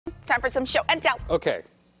Time for some show and tell. Okay,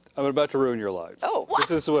 I'm about to ruin your lives. Oh, this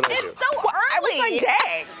is what I do. It's so early. I was like,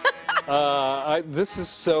 dang. This is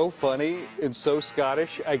so funny and so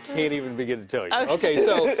Scottish, I can't even begin to tell you. Okay.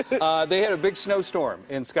 So they had a big snowstorm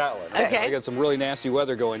in Scotland. Okay. They got some really nasty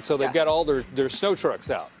weather going, so they've got all their snow trucks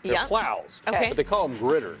out. They're Yeah. plows. Okay. But they call them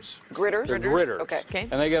gritters. Gritters? They're gritters. Okay.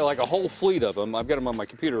 And they got like a whole fleet of them. I've got them on my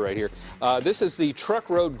computer right here. This is the Truck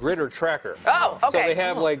Road Gritter Tracker. Oh, okay. So they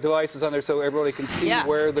have like devices on there so everybody can see Yeah.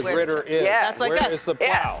 where the gritter is. Yeah. That's like where us. is the plow.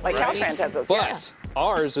 Yeah, like right? Caltrans has those. But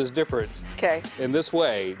ours is different. Okay. In this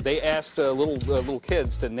way, they asked little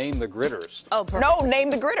kids to name the gritters. Oh, perfect. No, name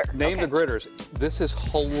the gritter. Name the gritters. This is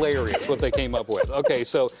hilarious what they came up with. Okay,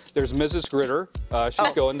 so there's Mrs. Gritter.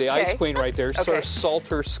 She's going. The Ice Queen right there. Sir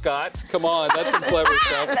Salter Scott. Come on, that's some clever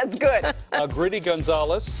stuff. That's good. Gritty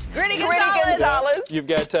Gonzalez. Gritty Gritty Gonzalez. Gonzalez. You've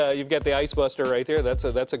got the Ice Buster right there. That's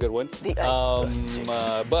a good one. The Ice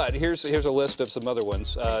Buster. But here's a list of some other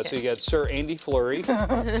ones. So you got Sir Andy Flurry,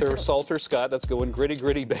 Sir Salter Scott. That's a good one.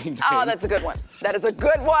 Gritty Bang Bang. Oh, that's a good one. That is a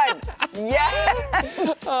good one.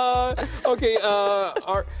 Yes. Okay,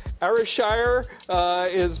 Ayrshire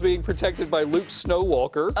is being protected by Luke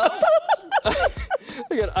Snowwalker.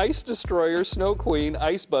 We got Ice Destroyer, Snow Queen,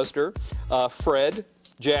 Ice Buster, Fred,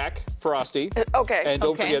 Jack, Frosty. Okay. And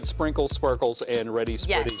don't Okay. forget Sprinkle, Sparkles, and Ready,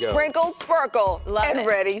 Spready, Go. Sprinkle, sparkle, Love and it.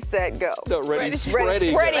 ready, set, go. No, Ready, Ready,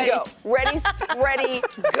 Spready, spready, Go. go. Ready,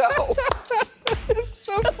 spready, go. It's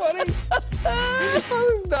so funny. I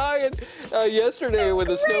was dying. Yesterday when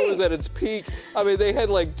the snow was at its peak, I mean, they had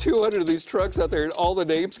like 200 of these trucks out there and all the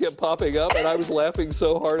names kept popping up and I was laughing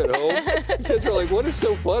so hard at home. The kids were like, what is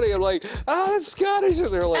so funny? I'm like, that's Scottish. And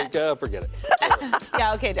they're like, forget it.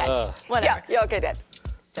 Yeah, okay, Dad. Whatever. Yeah, okay, Dad.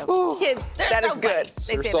 So, kids, they're That so is good. funny. They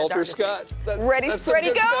Sir say the Salter darndest Scott. things. Ready, that's some spready,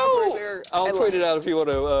 good go. stuff right there. I'll tweet it out if you want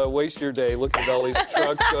to waste your day looking at all these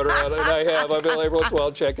trucks going around. And I have. I've been every once in a while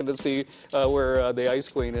checking to see where the Ice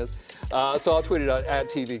Queen is. So I'll tweet it out at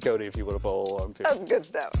TV Cody if you want to follow along too. That's good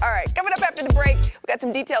stuff. All right, coming up after the break, we got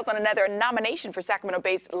some details on another nomination for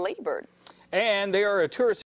Sacramento-based Ladybird. And they are a tourist